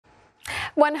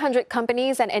100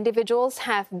 companies and individuals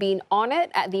have been honored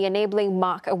at the Enabling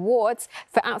Mark Awards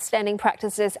for outstanding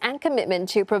practices and commitment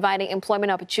to providing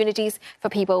employment opportunities for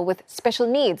people with special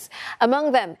needs.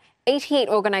 Among them, 88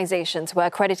 organizations were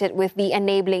accredited with the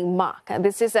Enabling Mark.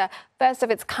 This is a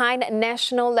first-of-its-kind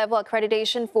national-level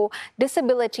accreditation for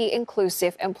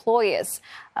disability-inclusive employers.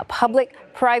 Public,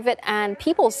 private, and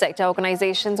people sector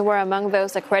organizations were among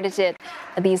those accredited.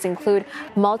 These include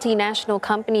multinational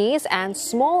companies and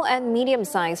small and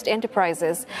medium-sized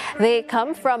enterprises. They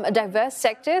come from diverse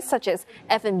sectors such as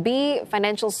F&B,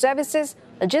 financial services,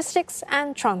 logistics,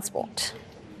 and transport.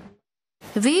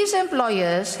 These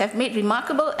employers have made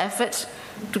remarkable efforts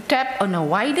to tap on a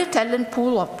wider talent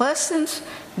pool of persons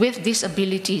with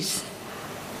disabilities.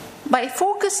 By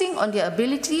focusing on their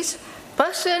abilities,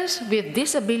 persons with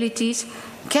disabilities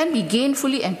can be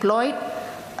gainfully employed,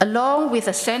 along with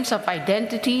a sense of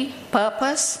identity,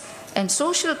 purpose, and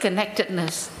social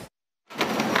connectedness.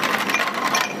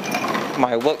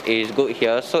 My work is good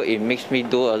here, so it makes me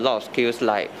do a lot of skills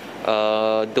like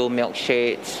do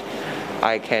milkshakes.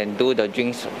 I can do the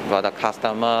drinks for the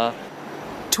customer.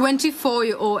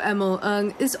 24-year-old Emil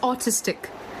Ng is autistic,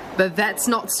 but that's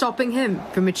not stopping him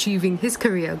from achieving his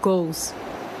career goals.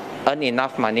 Earn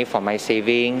enough money for my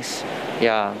savings,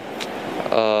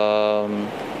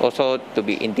 also to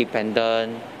be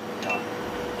independent.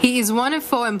 He is one of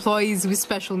 4 employees with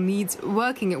special needs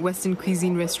working at Western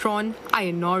cuisine restaurant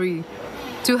Iron Nori.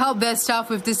 To help their staff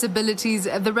with disabilities,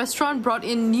 the restaurant brought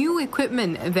in new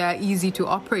equipment that are easy to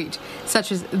operate,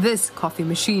 such as this coffee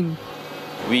machine.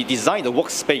 We designed the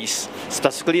workspace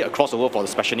specifically across the world for the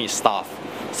special needs staff.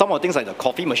 Some of the things like the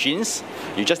coffee machines,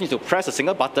 you just need to press a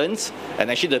single button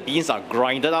and actually the beans are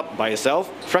grinded up by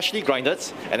itself, freshly grinded,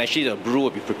 and actually the brew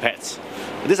will be prepared.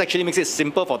 This actually makes it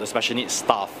simple for the special needs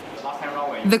staff.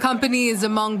 The company is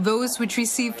among those which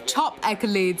receive top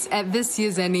accolades at this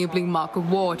year's Enabling Mark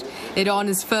Award. It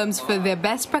honors firms for their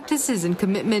best practices and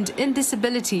commitment in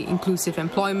disability-inclusive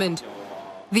employment.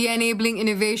 The Enabling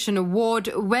Innovation Award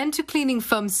went to cleaning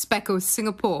firm Specco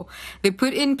Singapore. They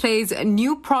put in place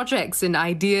new projects and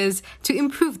ideas to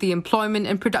improve the employment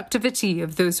and productivity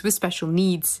of those with special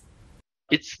needs.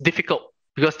 It's difficult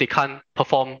because they can't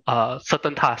perform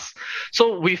certain tasks.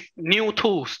 So with new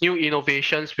tools, new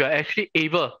innovations, we are actually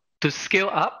able to scale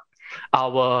up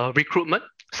our recruitment,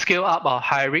 scale up our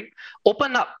hiring,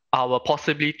 open up our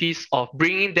possibilities of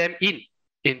bringing them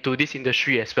into this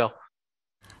industry as well.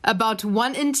 About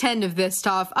 1 in 10 of their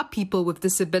staff are people with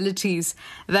disabilities.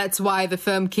 That's why the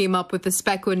firm came up with the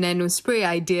Specco Nano Spray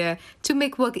idea to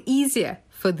make work easier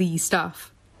for these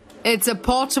staff. It's a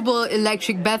portable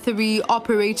electric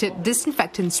battery-operated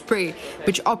disinfectant spray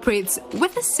which operates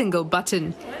with a single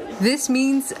button. This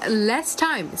means less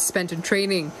time spent on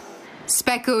training.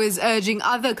 Specco is urging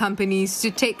other companies to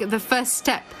take the first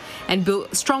step and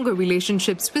build stronger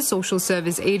relationships with social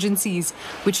service agencies,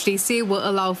 which they say will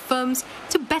allow firms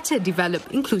to better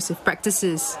develop inclusive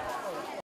practices.